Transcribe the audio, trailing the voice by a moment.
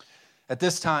At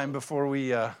this time, before we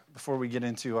get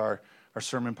into our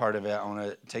sermon part of it, I want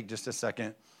to take just a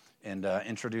second and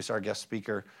introduce our guest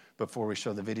speaker before we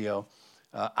show the video.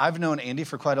 I've known Andy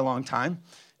for quite a long time,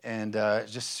 and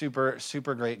just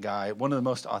super great guy. One of the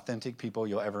most authentic people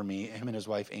you'll ever meet. Him and his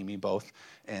wife Amy both,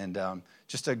 and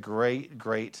just a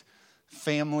great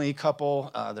family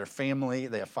couple. Their family,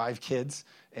 they have 5 kids.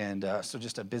 And so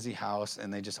just a busy house,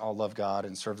 and they just all love God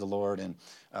and serve the Lord. And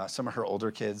some of her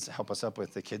older kids help us up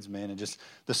with the kids' men, and just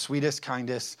the sweetest,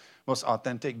 kindest, most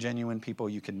authentic, genuine people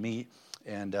you can meet.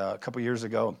 And a couple years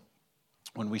ago,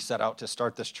 when we set out to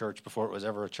start this church, before it was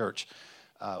ever a church,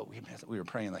 we were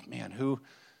praying like, man, who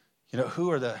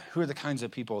are the kinds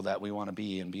of people that we want to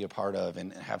be and be a part of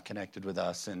and have connected with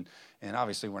us? And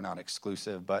obviously we're not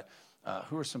exclusive, but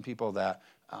who are some people that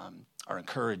are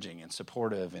encouraging and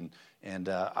supportive? And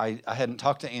I hadn't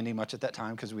talked to Andy much at that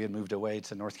time because we had moved away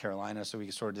to North Carolina, so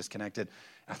we sort of disconnected.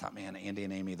 And I thought, man, Andy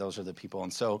and Amy, those are the people.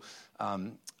 And so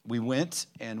we went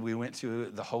to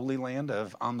the Holy Land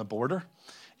of On the Border,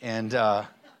 and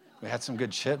we had some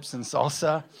good chips and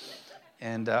salsa.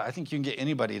 And I think you can get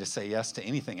anybody to say yes to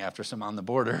anything after some On the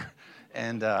Border.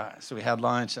 And so we had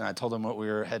lunch, and I told him what we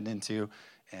were heading into.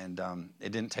 And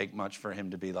it didn't take much for him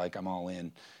to be like, I'm all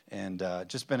in. And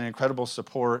just been an incredible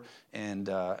support and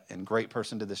great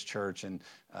person to this church. And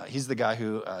he's the guy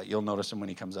who, you'll notice him when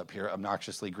he comes up here,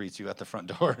 obnoxiously greets you at the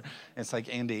front door. It's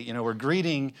like, Andy, we're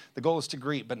greeting. The goal is to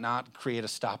greet, but not create a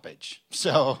stoppage.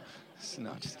 So,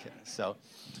 no, just kidding. So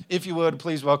if you would,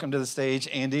 please welcome to the stage,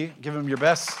 Andy. Give him your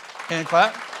best hand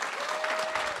clap.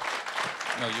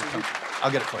 No, you're coming.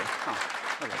 I'll get it for you.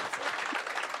 I'll get it for you.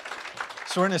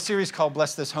 So we're in a series called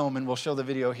Bless This Home, and we'll show the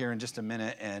video here in just a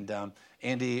minute. And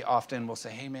Andy often will say,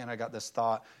 hey, man, I got this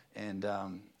thought. And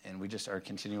we just are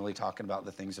continually talking about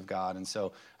the things of God. And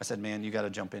so I said, man, you got to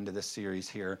jump into this series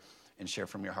here and share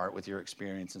from your heart with your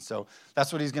experience. And so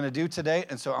that's what he's going to do today.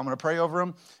 And so I'm going to pray over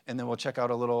him, and then we'll check out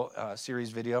a little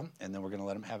series video, and then we're going to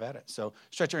let him have at it. So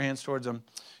stretch your hands towards him.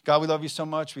 God, we love you so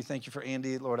much. We thank you for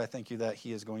Andy. Lord, I thank you that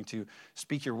he is going to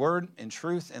speak your word in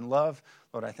truth and love.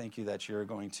 Lord, I thank you that you're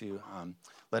going to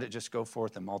let it just go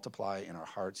forth and multiply in our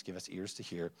hearts. Give us ears to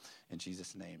hear. In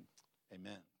Jesus' name,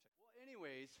 amen.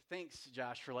 Anyways, thanks,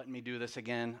 Josh, for letting me do this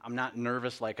again. I'm not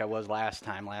nervous like I was last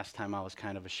time. Last time I was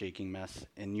kind of a shaking mess,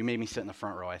 and you made me sit in the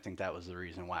front row. I think that was the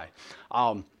reason why.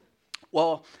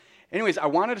 Well, anyways, I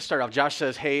wanted to start off. Josh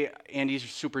says, hey, Andy's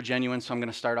super genuine, so I'm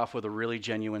going to start off with a really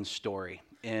genuine story.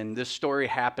 And this story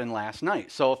happened last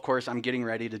night. So, of course, I'm getting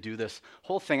ready to do this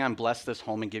whole thing on Bless This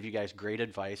Home and give you guys great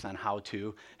advice on how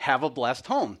to have a blessed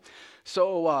home.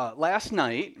 So, last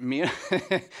night,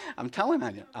 I'm telling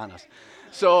on us.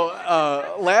 So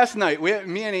last night,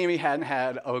 me and Amy hadn't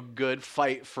had a good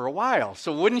fight for a while.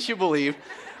 So wouldn't you believe,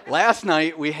 last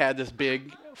night we had this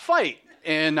big fight.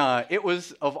 And it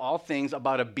was, of all things,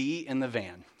 about a bee in the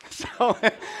van.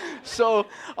 So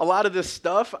a lot of this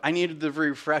stuff, I needed the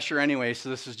refresher anyway, so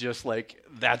this is just like,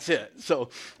 that's it. So,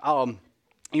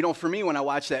 for me, when I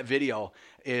watch that video,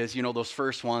 is, those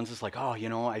first ones, it's like, oh,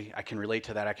 I can relate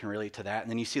to that, I can relate to that.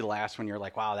 And then you see the last one, you're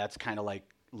like, wow, that's kind of like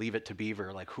Leave It to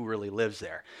Beaver, like who really lives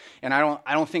there? And I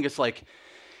don't think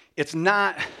it's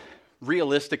not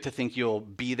realistic to think you'll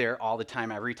be there all the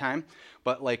time, every time,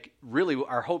 but like really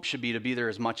our hope should be to be there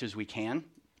as much as we can.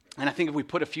 And I think if we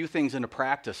put a few things into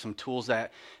practice, some tools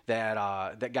that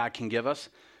God can give us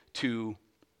to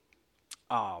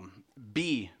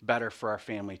be better for our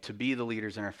family, to be the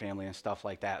leaders in our family and stuff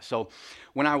like that. So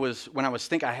when I was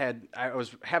thinking, I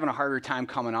was having a harder time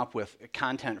coming up with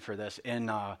content for this,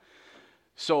 and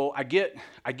so I get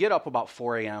up about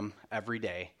 4 a.m. every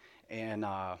day, and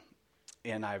I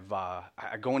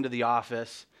go into the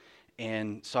office,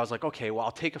 and so I was like, okay, well,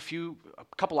 I'll take a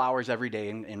couple hours every day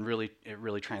and really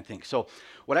try and think. So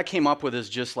what I came up with is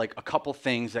just like a couple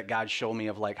things that God showed me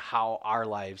of like how our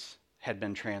lives had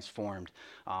been transformed,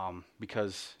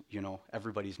 because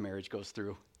everybody's marriage goes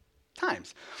through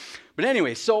times. But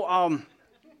anyway, so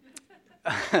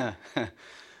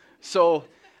so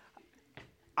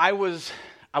I was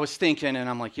thinking, and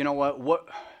I'm like, you know what?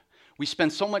 We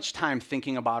spend so much time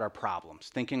thinking about our problems,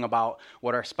 thinking about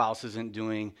what our spouse isn't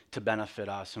doing to benefit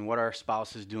us, and what our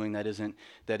spouse is doing that isn't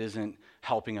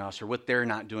helping us, or what they're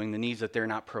not doing, the needs that they're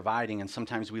not providing, and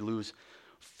sometimes we lose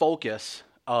focus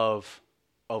of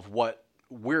what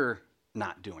we're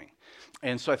not doing.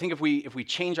 And so I think if we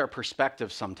change our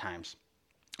perspective sometimes,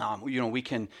 we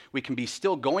can be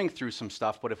still going through some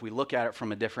stuff, but if we look at it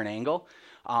from a different angle,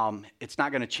 it's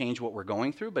not going to change what we're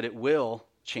going through, but it will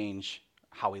change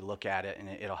how we look at it, and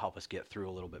it'll help us get through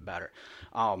a little bit better.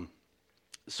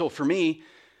 So for me,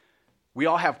 we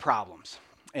all have problems,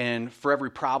 and for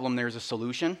every problem, there's a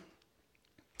solution.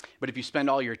 But if you spend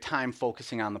all your time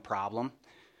focusing on the problem,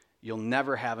 you'll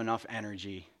never have enough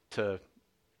energy to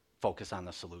focus on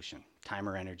the solution. Time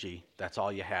or energy, that's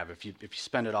all you have. If you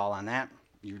spend it all on that,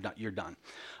 you're done.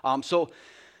 So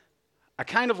I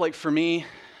kind of like, for me,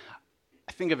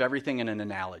 I think of everything in an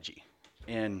analogy.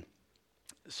 And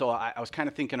so I was kind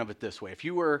of thinking of it this way. If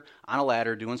you were on a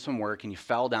ladder doing some work and you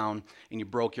fell down and you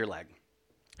broke your leg,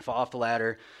 fall off the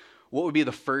ladder, what would be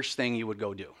the first thing you would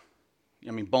go do?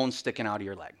 I mean, bones sticking out of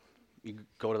your leg. You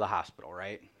go to the hospital,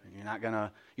 right? You're not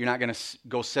gonna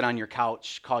go sit on your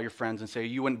couch, call your friends and say,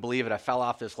 you wouldn't believe it, I fell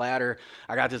off this ladder,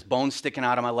 I got this bone sticking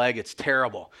out of my leg, it's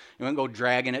terrible. You wouldn't go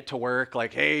dragging it to work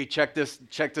like, hey, check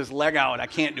this leg out, I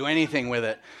can't do anything with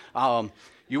it.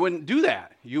 You wouldn't do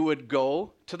that. You would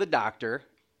go to the doctor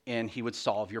and he would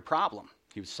solve your problem.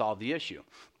 He would solve the issue.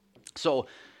 So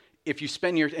if you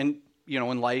spend in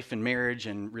life and marriage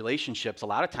and relationships, a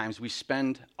lot of times we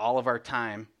spend all of our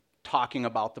time talking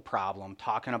about the problem,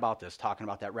 talking about this, talking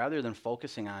about that, rather than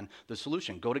focusing on the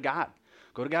solution. Go to God.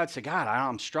 Go to God and say, God,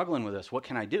 I'm struggling with this. What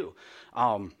can I do?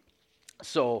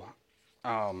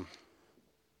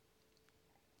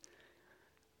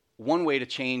 One way to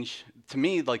change, to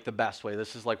me, like the best way,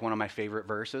 this is like one of my favorite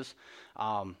verses,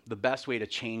 the best way to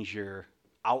change your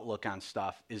outlook on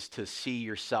stuff is to see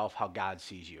yourself how God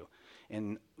sees you.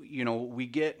 And,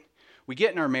 we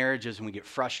get in our marriages and we get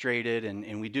frustrated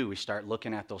and we start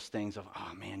looking at those things of,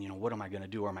 oh man, what am I going to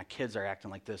do? Or my kids are acting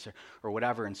like this or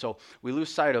whatever. And so we lose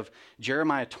sight of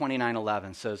Jeremiah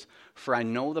 29:11 says, for I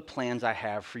know the plans I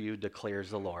have for you, declares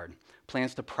the Lord.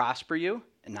 Plans to prosper you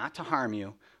and not to harm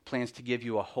you. Plans to give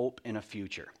you a hope and a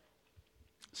future.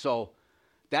 So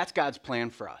that's God's plan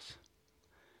for us.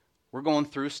 We're going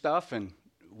through stuff and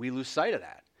we lose sight of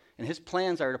that. And his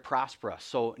plans are to prosper us.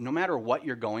 So no matter what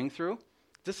you're going through,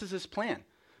 this is his plan.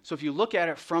 So if you look at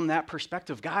it from that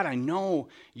perspective, God, I know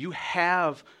you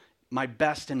have my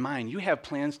best in mind. You have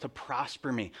plans to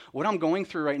prosper me. What I'm going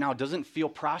through right now doesn't feel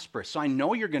prosperous. So I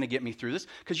know you're going to get me through this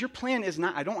because your plan is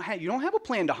not, you don't have a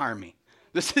plan to harm me.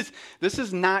 This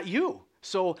is not you.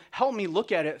 So help me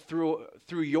look at it through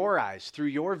your eyes, through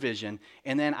your vision,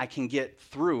 and then I can get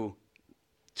through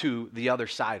to the other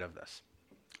side of this.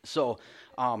 So,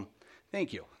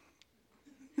 thank you.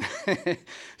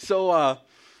 So,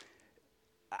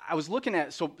 I was looking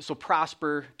at, so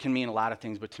prosper can mean a lot of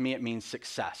things, but to me it means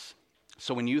success.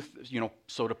 So when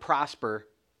so to prosper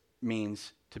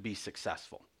means to be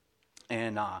successful.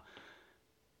 And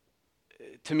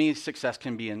to me, success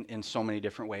can be in so many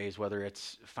different ways, whether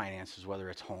it's finances, whether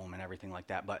it's home and everything like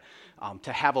that. But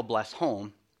to have a blessed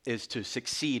home is to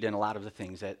succeed in a lot of the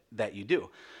things that you do.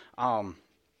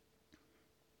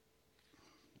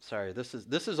 Sorry,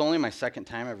 this is only my second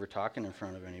time ever talking in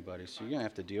front of anybody, so you're going to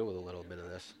have to deal with a little bit of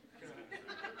this.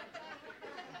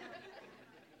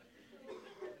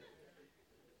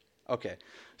 Okay,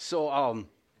 so,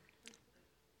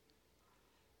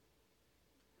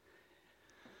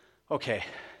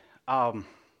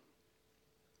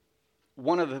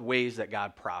 one of the ways that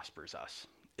God prospers us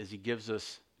is he gives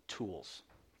us tools,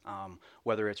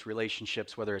 whether it's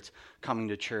relationships, whether it's coming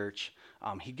to church.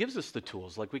 He gives us the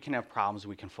tools. Like, we can have problems,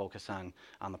 we can focus on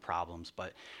the problems,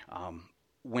 but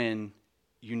when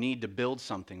you need to build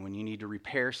something, when you need to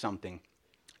repair something,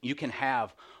 you can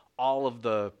have all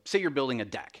of say you're building a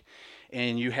deck,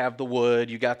 and you have the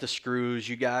wood, you got the screws,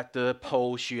 you got the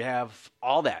posts, you have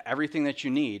all that, everything that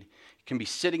you need can be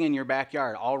sitting in your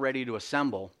backyard all ready to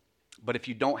assemble, but if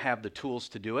you don't have the tools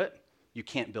to do it, you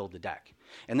can't build the deck.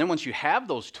 And then once you have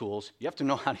those tools, you have to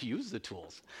know how to use the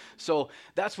tools. So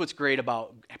that's what's great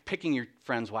about picking your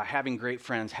friends, having great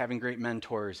friends, having great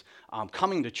mentors,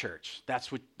 coming to church.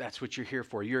 That's what you're here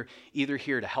for. You're either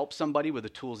here to help somebody with the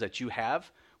tools that you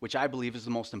have, which I believe is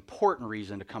the most important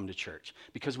reason to come to church,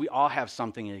 because we all have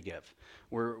something to give.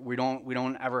 We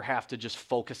don't ever have to just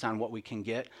focus on what we can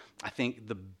get. I think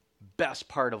the best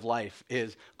part of life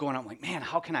is going out like, man,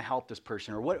 how can I help this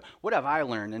person? Or what have I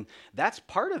learned? And that's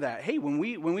part of that. Hey, when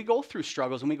we go through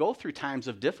struggles and we go through times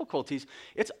of difficulties,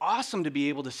 it's awesome to be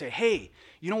able to say, hey,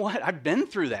 you know what? I've been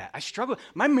through that. I struggled.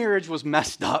 My marriage was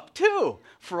messed up too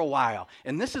for a while.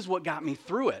 And this is what got me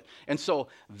through it. And so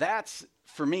that's,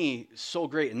 for me, so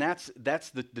great. And that's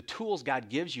the tools God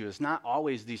gives you. It's not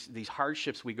always these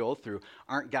hardships we go through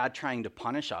aren't God trying to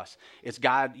punish us. It's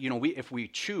God, if we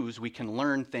choose, we can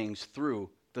learn things through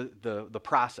the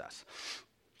process.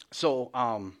 So,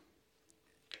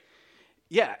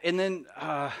 yeah, and then,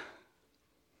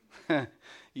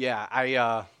 yeah,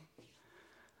 I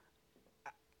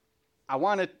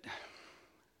wanted,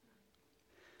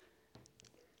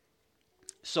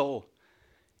 so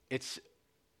it's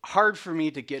hard for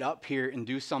me to get up here and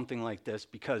do something like this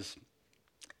because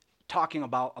talking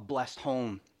about a blessed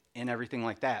home and everything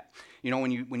like that. You know,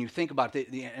 when you think about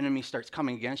it, the enemy starts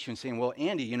coming against you and saying, well,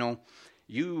 Andy, you know,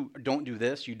 you don't do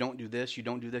this, you don't do this, you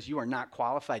don't do this. You are not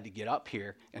qualified to get up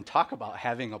here and talk about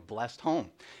having a blessed home.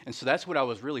 And so that's what I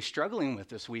was really struggling with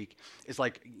this week. It's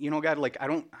like, you know, God, like,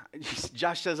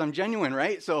 Josh says I'm genuine,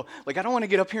 right? So, like, I don't want to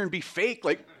get up here and be fake,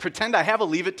 like, pretend I have a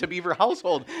Leave It to Beaver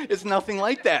household. It's nothing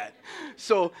like that.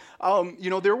 So, you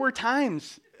know, there were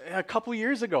times a couple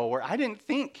years ago where I didn't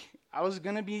think I was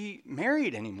going to be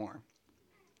married anymore.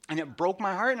 And it broke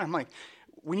my heart, and I'm like,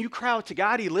 when you cry out to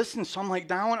God, he listens. So I'm like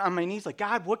down on my knees, like,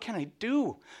 God, what can I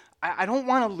do? I don't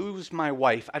want to lose my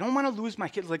wife. I don't want to lose my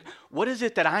kids. Like, what is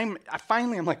it that I'm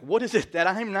like, what is it that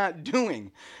I'm not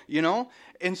doing? You know?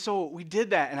 And so we did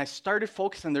that, and I started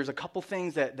focusing. There's a couple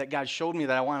things that God showed me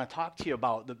that I want to talk to you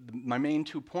about, my main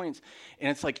 2 points. And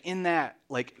it's like in that,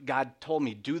 like, God told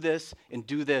me, do this, and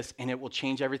it will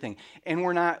change everything. And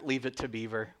we're not Leave It to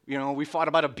Beaver. You know, we fought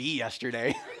about a bee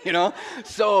yesterday, you know?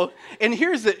 So, and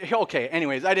okay,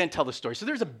 anyways, I didn't tell the story. So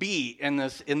there's a bee in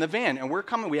the van, and we're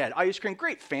coming, we had ice cream,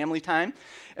 great family time.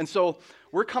 And so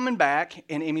we're coming back,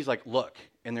 and Amy's like, look,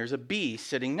 and there's a bee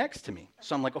sitting next to me.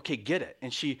 So I'm like, okay, get it.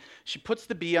 And she puts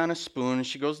the bee on a spoon, and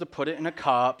she goes to put it in a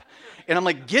cup. And I'm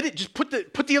like, get it, just put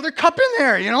the other cup in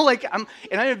there, you know? Like, and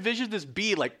I envisioned this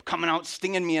bee, like, coming out,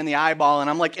 stinging me in the eyeball, and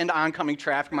I'm, like, into oncoming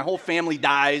traffic. My whole family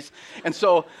dies. And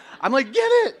so I'm like, get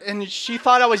it. And she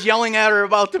thought I was yelling at her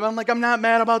about them. I'm like, I'm not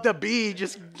mad about the bee.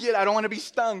 Just get it. I don't want to be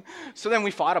stung. So then we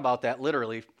fought about that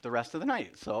literally the rest of the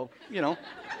night. So, you know,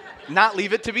 not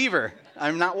Leave It to Beaver.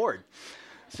 I'm not Ward.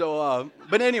 So,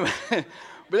 but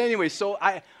anyway, so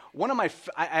I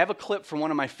have a clip from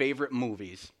one of my favorite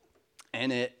movies,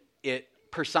 and it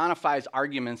personifies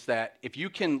arguments that if you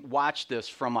can watch this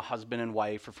from a husband and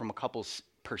wife or from a couple's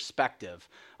perspective,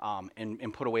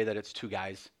 and put away that it's two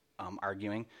guys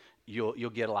arguing, you'll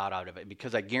get a lot out of it,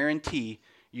 because I guarantee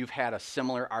you've had a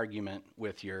similar argument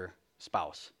with your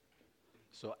spouse.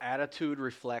 So attitude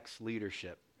reflects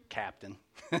leadership, Captain.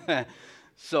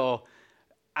 So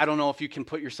I don't know if you can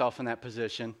put yourself in that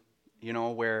position, you know,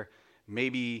 where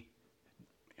maybe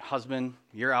husband,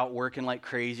 you're out working like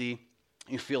crazy.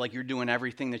 You feel like you're doing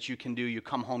everything that you can do. You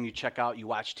come home, you check out, you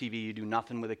watch TV, you do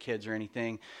nothing with the kids or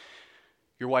anything.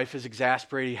 Your wife is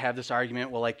exasperated. You have this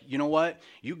argument. Well, like, you know what?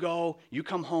 You go, you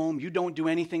come home, you don't do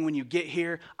anything when you get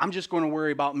here. I'm just going to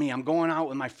worry about me. I'm going out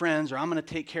with my friends, or I'm going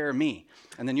to take care of me.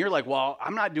 And then you're like, well,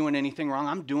 I'm not doing anything wrong.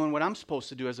 I'm doing what I'm supposed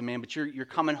to do as a man. But you're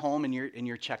coming home and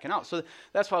you're checking out. So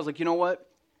that's why I was like, you know what?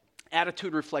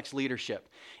 Attitude reflects leadership.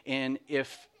 And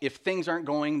if things aren't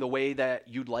going the way that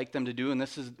you'd like them to do, and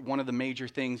this is one of the major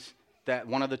things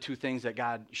one of the two things that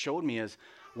God showed me is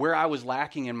where I was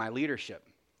lacking in my leadership.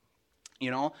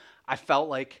 You know, I felt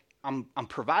like I'm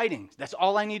providing. That's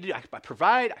all I need to do. I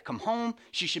provide, I come home,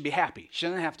 she should be happy. She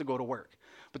doesn't have to go to work.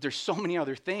 But there's so many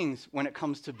other things when it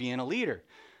comes to being a leader.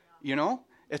 You know,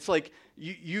 it's like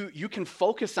you can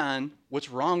focus on what's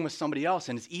wrong with somebody else,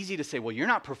 and it's easy to say, well, you're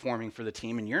not performing for the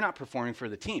team, and you're not performing for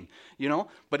the team, you know?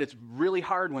 But it's really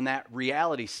hard when that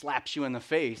reality slaps you in the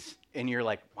face, and you're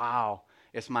like, wow.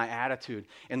 It's my attitude.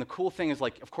 And the cool thing is,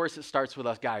 like, of course, it starts with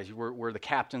us guys. We're the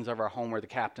captains of our home. We're the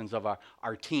captains of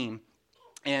our team.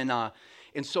 And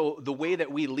so the way that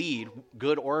we lead,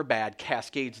 good or bad,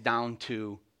 cascades down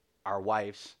to our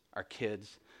wives, our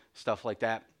kids, stuff like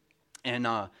that. And,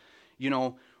 you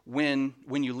know, when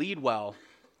you lead well,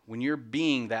 when you're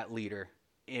being that leader,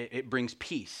 it brings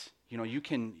peace. You know,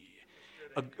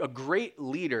 a great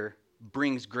leader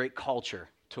brings great culture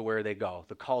to where they go.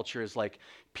 The culture is like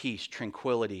peace,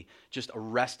 tranquility, just a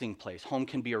resting place. Home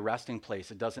can be a resting place.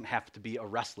 It doesn't have to be a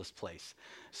restless place.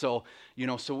 So, you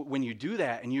know, so when you do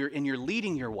that and you're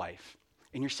leading your wife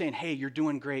and you're saying, hey, you're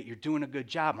doing great. You're doing a good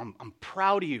job. I'm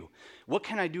proud of you. What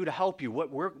can I do to help you?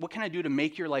 What can I do to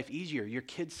make your life easier? Your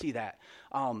kids see that.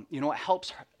 You know,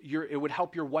 it would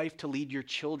help your wife to lead your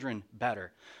children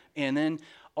better. And then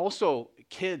also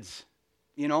kids,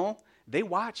 you know, they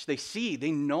watch, they see,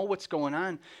 they know what's going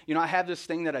on. You know, I have this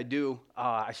thing that I do.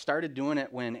 I started doing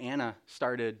it when Anna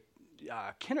started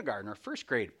kindergarten or first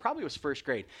grade. Probably was first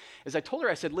grade. As I told her,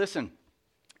 I said, listen,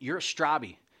 you're a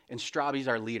Straubie, and Straubies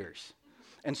are leaders.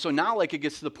 And so now, like, it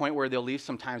gets to the point where they'll leave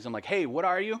sometimes. I'm like, hey, what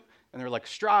are you? And they're like,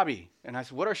 Straubie. And I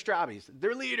said, what are Straubies?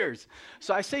 They're leaders.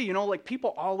 So I say, you know, like,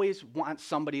 people always want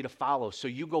somebody to follow. So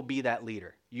you go be that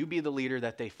leader. You be the leader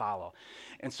that they follow.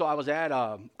 And so I was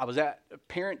at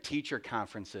parent-teacher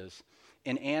conferences,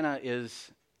 and Anna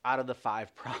is, out of the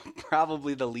five,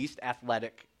 probably the least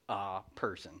athletic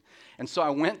person. And so I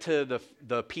went to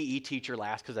the PE teacher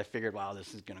last because I figured, wow,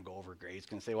 this is going to go over great. He's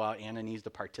going to say, well, Anna needs to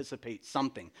participate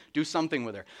do something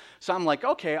with her. So I'm like,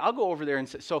 okay, I'll go over there. And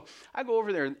so I go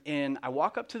over there and I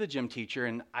walk up to the gym teacher,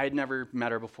 and I had never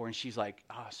met her before. And she's like,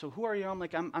 so who are you? I'm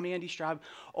like, I'm Andy Straub.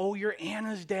 Oh, you're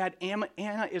Anna's dad.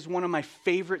 Anna is one of my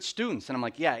favorite students. And I'm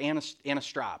like, yeah, Anna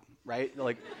Straub, right?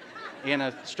 Like,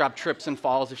 Anna Straub trips and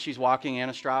falls if she's walking.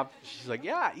 Anna Straub. She's like,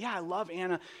 yeah, I love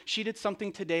Anna. She did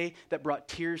something today that brought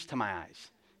tears to my eyes.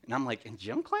 And I'm like, in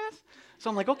gym class? So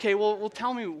I'm like, okay, well,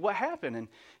 tell me what happened. And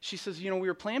she says, we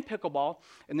were playing pickleball,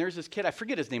 and there's this kid, I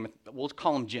forget his name, we'll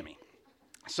call him Jimmy.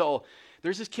 So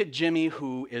there's this kid, Jimmy,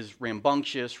 who is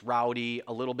rambunctious, rowdy,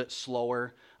 a little bit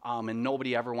slower, and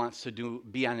nobody ever wants to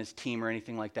be on his team or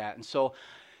anything like that. And so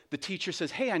the teacher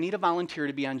says, hey, I need a volunteer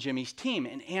to be on Jimmy's team.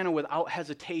 And Anna, without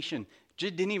hesitation,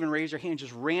 just didn't even raise her hand,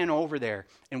 just ran over there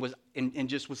and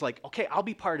just was like, okay, I'll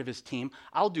be part of his team.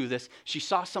 I'll do this. She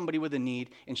saw somebody with a need,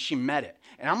 and she met it.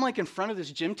 And I'm like in front of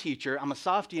this gym teacher. I'm a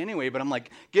softie anyway, but I'm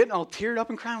like getting all teared up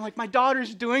and crying. I'm like, my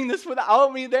daughter's doing this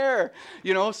without me there.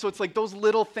 So it's like those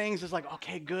little things is like,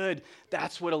 okay, good.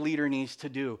 That's what a leader needs to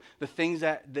do. The things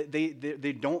that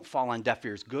they don't fall on deaf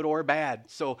ears, good or bad.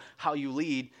 So how you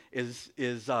lead is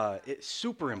it's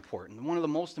super important. One of the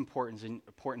most important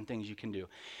things you can do.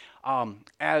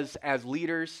 As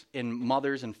leaders and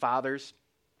mothers and fathers,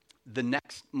 the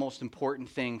next most important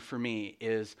thing for me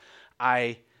is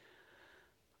I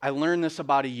learned this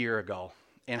about a year ago,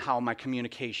 and how my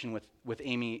communication with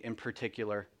Amy in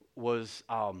particular was,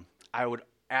 I would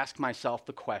ask myself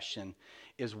the question,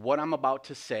 is what I'm about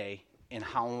to say and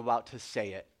how I'm about to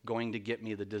say it going to get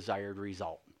me the desired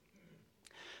result?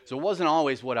 So it wasn't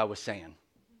always what I was saying.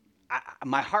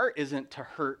 My heart isn't to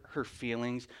hurt her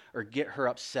feelings or get her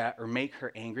upset or make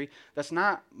her angry.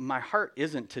 My heart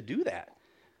isn't to do that.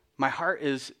 My heart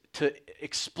is to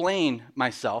explain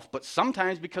myself, but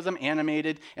sometimes because I'm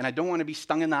animated and I don't want to be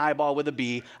stung in the eyeball with a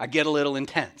bee, I get a little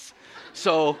intense.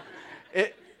 So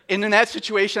in that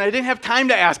situation, I didn't have time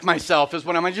to ask myself, is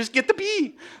when I'm going to just get the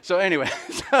bee. So anyway,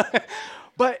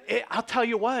 but I'll tell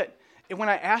you what, when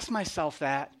I ask myself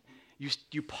that,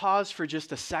 you pause for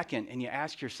just a second and you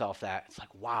ask yourself that. It's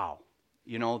like, wow,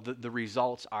 the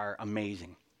results are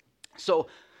amazing. So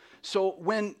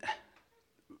when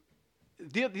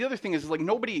the other thing is, like,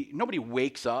 nobody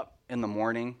wakes up in the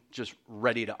morning just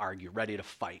ready to argue, ready to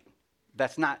fight.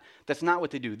 That's not what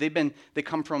they do. They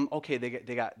come from, okay,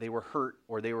 they were hurt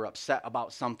or they were upset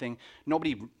about something.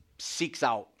 Nobody seeks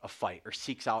out a fight or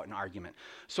seeks out an argument.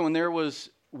 So when there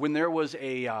was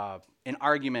an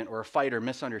argument or a fight or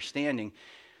misunderstanding,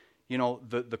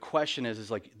 the question is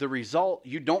like the result.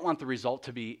 You don't want the result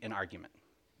to be an argument.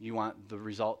 You want the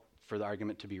result for the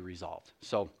argument to be resolved.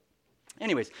 So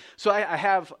anyways, so I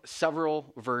have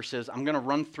several verses. I'm going to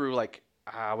run through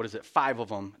 5 of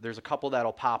them. There's a couple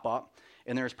that'll pop up,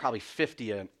 and there's probably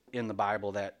 50 in the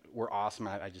Bible that were awesome.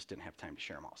 I just didn't have time to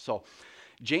share them all. So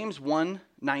James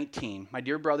 1:19, my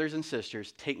dear brothers and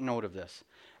sisters, take note of this.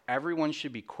 Everyone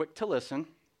should be quick to listen,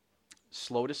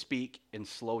 slow to speak, and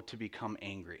slow to become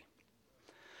angry.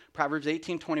 Proverbs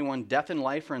 18:21, death and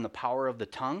life are in the power of the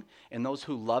tongue, and those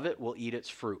who love it will eat its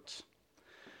fruits.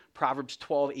 Proverbs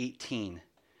 12:18,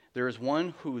 there is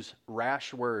one whose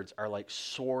rash words are like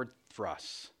sword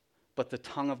thrusts, but the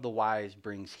tongue of the wise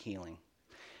brings healing.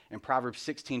 And Proverbs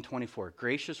 16:24,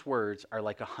 gracious words are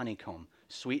like a honeycomb,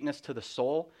 sweetness to the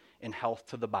soul and health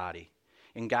to the body.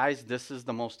 And guys, this is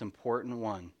the most important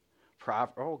one.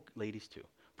 Ladies too.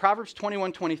 Proverbs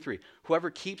 21:23, whoever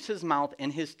keeps his mouth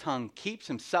and his tongue keeps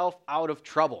himself out of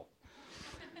trouble.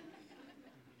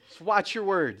 Just watch your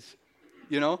words,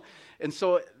 And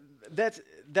so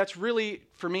that's really,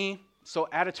 for me, so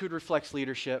attitude reflects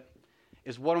leadership.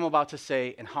 Is what I'm about to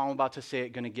say and how I'm about to say it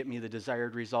going to get me the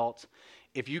desired results?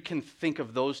 If you can think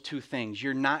of those two things,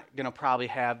 you're not going to probably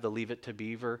have the Leave It to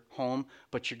Beaver home,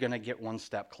 but you're going to get one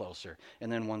step closer and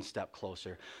then one step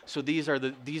closer. So these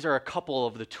are a couple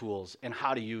of the tools and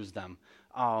how to use them.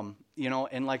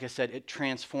 And like I said, it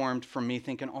transformed from me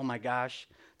thinking, oh my gosh,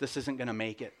 this isn't going to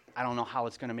make it. I don't know how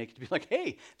it's going to make it, to be like,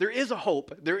 hey, there is a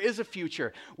hope. There is a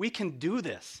future. We can do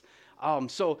this.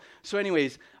 So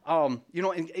anyways,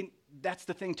 and that's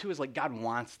the thing too, is like God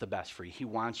wants the best for you. He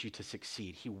wants you to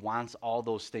succeed. He wants all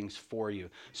those things for you.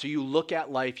 So you look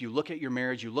at life, you look at your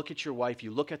marriage, you look at your wife,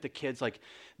 you look at the kids, like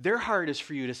their heart is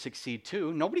for you to succeed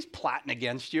too. Nobody's plotting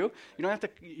against you. You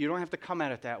don't have to come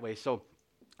at it that way. So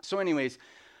anyways,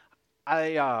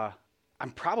 I'm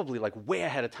probably like way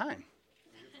ahead of time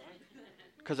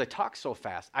because I talk so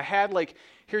fast. I had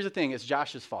here's the thing, it's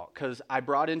Josh's fault because I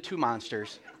brought in 2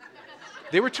 monsters.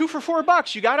 They were 2 for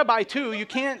 $4. You got to buy 2. You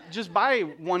can't just buy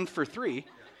 1 for 3.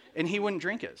 And he wouldn't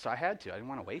drink it, so I had to. I didn't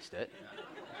want to waste it.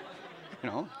 You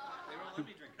know,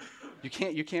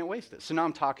 you can't waste it. So now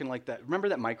I'm talking like that. Remember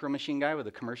that Micro Machine guy with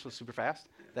the commercial super fast?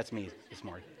 That's me this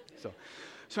morning.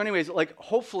 So anyways, like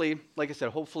hopefully, like I said,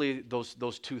 hopefully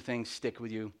those 2 things stick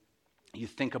with you. You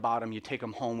think about them, you take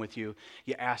them home with you.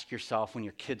 You ask yourself when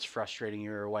your kid's frustrating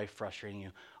you or your wife frustrating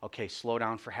you, okay, slow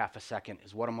down for half a second.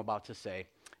 Is what I'm about to say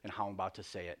and how I'm about to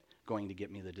say it going to get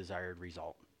me the desired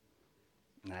result?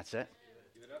 And that's it.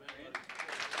 Give it up, man.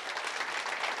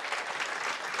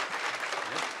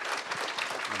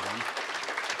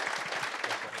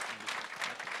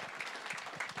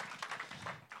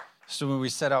 So when we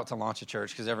set out to launch a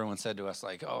church, because everyone said to us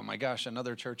like, oh my gosh,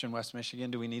 another church in West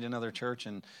Michigan, do we need another church?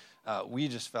 And we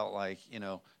just felt like,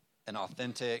 an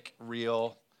authentic,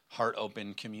 real,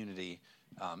 heart-open community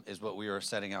is what we were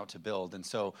setting out to build. And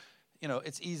so,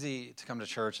 it's easy to come to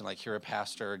church and like hear a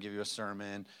pastor give you a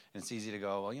sermon, and it's easy to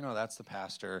go, well, that's the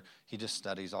pastor. He just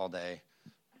studies all day.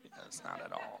 That's not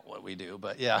at all what we do,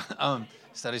 but yeah,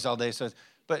 studies all day. So,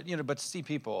 but to see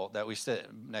people that we sit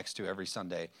next to every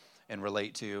Sunday and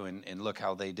relate to and look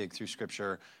how they dig through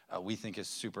Scripture, we think is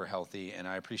super healthy. And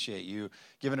I appreciate you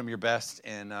giving them your best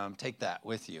and take that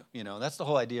with you. That's the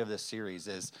whole idea of this series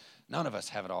is none of us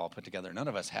have it all put together. None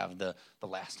of us have the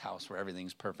last house where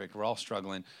everything's perfect. We're all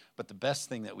struggling. But the best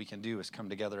thing that we can do is come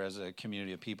together as a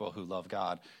community of people who love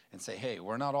God and say, hey,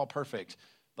 we're not all perfect,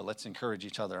 but let's encourage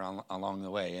each other along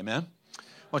the way. Amen?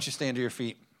 Why don't you stand to your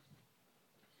feet?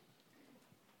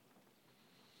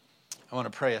 I want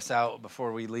to pray us out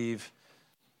before we leave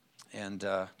and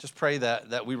just pray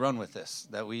that we run with this,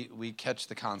 that we catch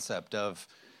the concept of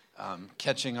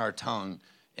catching our tongue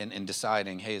and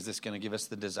deciding, hey, is this going to give us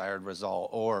the desired result?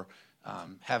 Or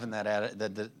having that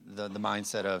the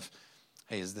mindset of,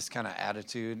 hey, is this kind of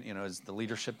attitude, is the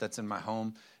leadership that's in my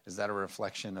home, is that a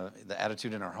reflection of the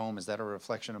attitude in our home? Is that a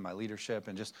reflection of my leadership?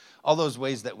 And just all those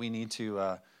ways that we need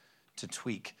to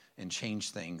tweak and change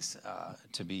things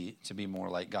to be more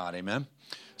like God. Amen?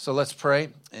 So let's pray,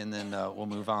 and then we'll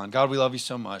move on. God, we love you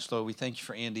so much. Lord, we thank you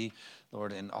for Andy,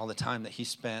 Lord, and all the time that he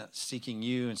spent seeking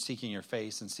you and seeking your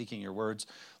face and seeking your words.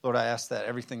 Lord, I ask that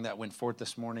everything that went forth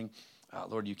this morning,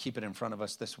 Lord, you keep it in front of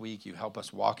us this week. You help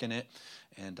us walk in it.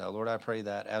 And Lord, I pray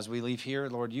that as we leave here,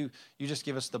 Lord, you just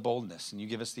give us the boldness and you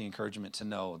give us the encouragement to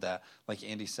know that, like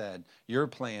Andy said, your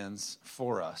plans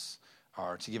for us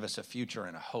are to give us a future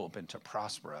and a hope and to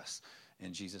prosper us.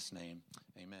 In Jesus' name,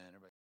 amen. Everybody